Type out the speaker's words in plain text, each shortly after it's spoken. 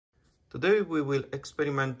Today we will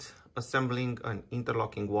experiment assembling an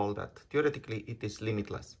interlocking wall that theoretically it is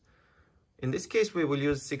limitless. In this case we will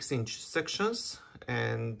use 6-inch sections,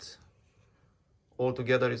 and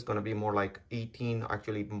altogether it's going to be more like 18,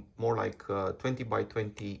 actually more like 20 by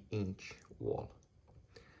 20 inch wall.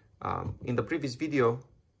 In the previous video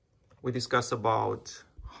we discussed about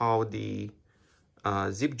how the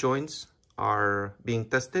zip joints are being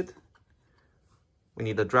tested. We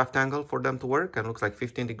need a draft angle for them to work, and looks like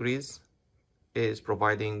 15 degrees is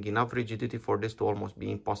providing enough rigidity for this to almost be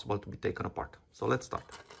impossible to be taken apart. So let's start.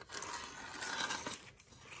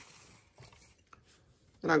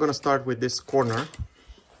 And I'm going to start with this corner.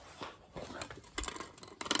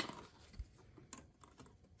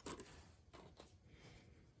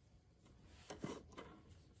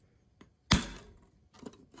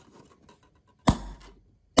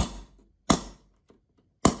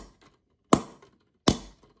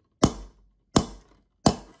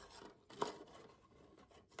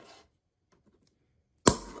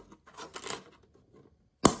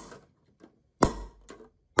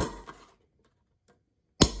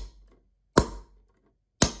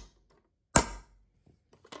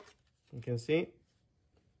 You can see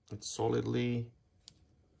it's solidly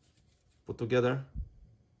put together,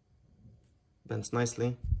 bends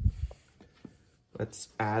nicely. Let's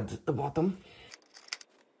add the bottom.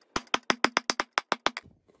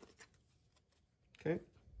 Okay,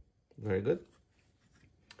 very good.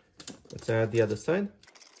 Let's add the other side.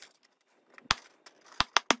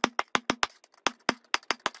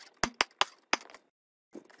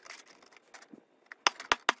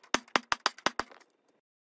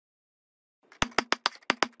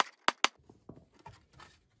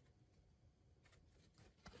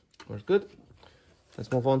 Works good. Let's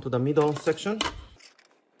move on to the middle section.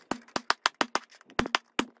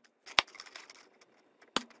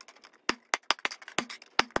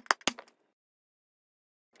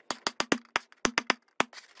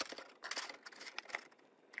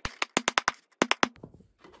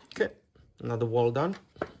 Okay, another wall done.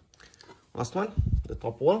 Last one, the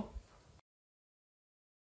top wall.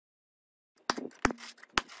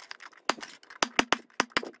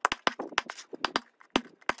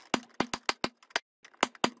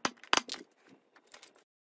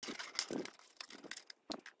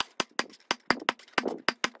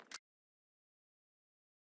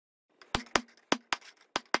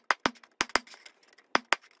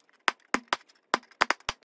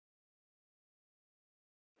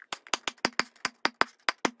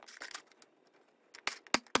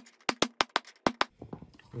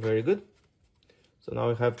 Very good. So now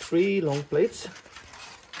we have 3 long plates.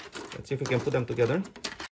 Let's see if we can put them together.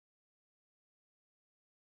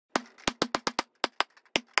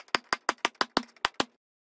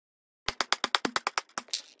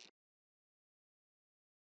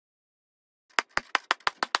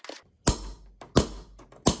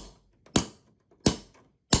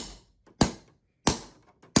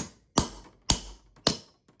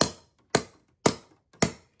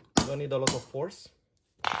 Don't need a lot of force.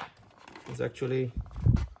 It's actually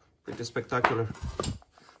pretty spectacular.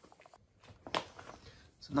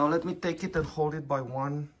 So now let me take it and hold it by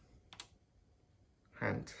one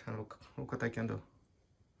hand, and look what I can do.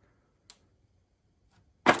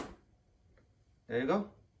 There you go,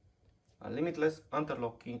 a limitless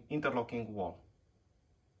interlocking wall.